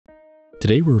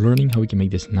Today we're learning how we can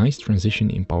make this nice transition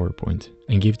in PowerPoint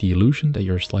and give the illusion that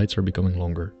your slides are becoming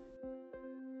longer.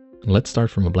 Let's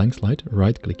start from a blank slide,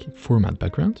 right-click Format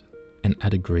Background and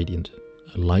add a gradient,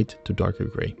 a light to darker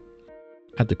gray.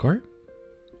 Add the car,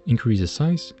 increase the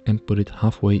size and put it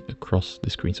halfway across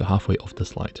the screen, so halfway off the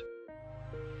slide.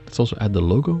 Let's also add the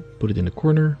logo, put it in the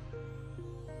corner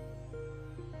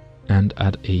and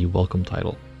add a welcome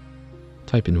title.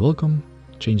 Type in welcome,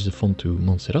 change the font to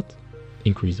Montserrat,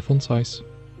 increase the font size,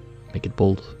 make it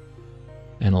bold,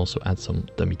 and also add some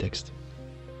dummy text.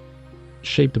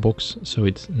 Shape the box so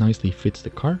it nicely fits the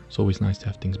car. It's always nice to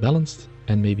have things balanced,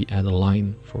 and maybe add a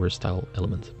line for a style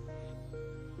element.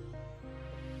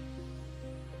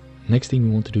 Next thing we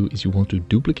want to do is you want to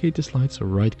duplicate the slide, so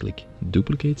right click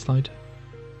duplicate slide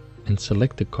and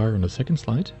select the car on the second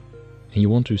slide, and you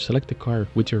want to select the car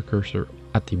with your cursor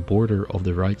at the border of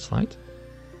the right slide.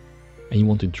 And you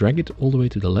want to drag it all the way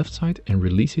to the left side and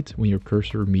release it when your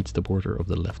cursor meets the border of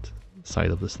the left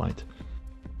side of the slide.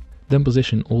 Then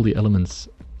position all the elements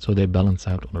so they balance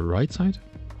out on the right side.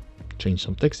 Change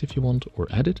some text if you want or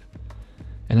add it.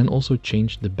 And then also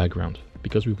change the background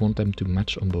because we want them to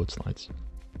match on both slides.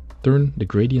 Turn the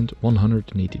gradient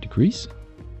 180 degrees.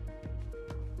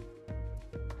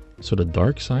 So the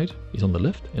dark side is on the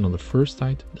left and on the first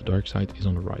side, the dark side is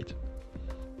on the right.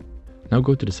 Now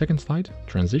go to the second slide,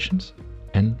 transitions,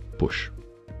 and push.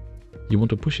 You want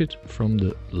to push it from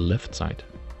the left side.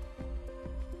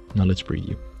 Now let's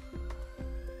preview.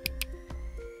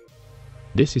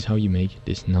 This is how you make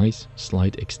this nice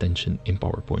slide extension in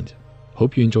PowerPoint.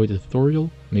 Hope you enjoyed the tutorial.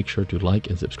 Make sure to like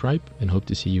and subscribe and hope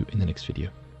to see you in the next video.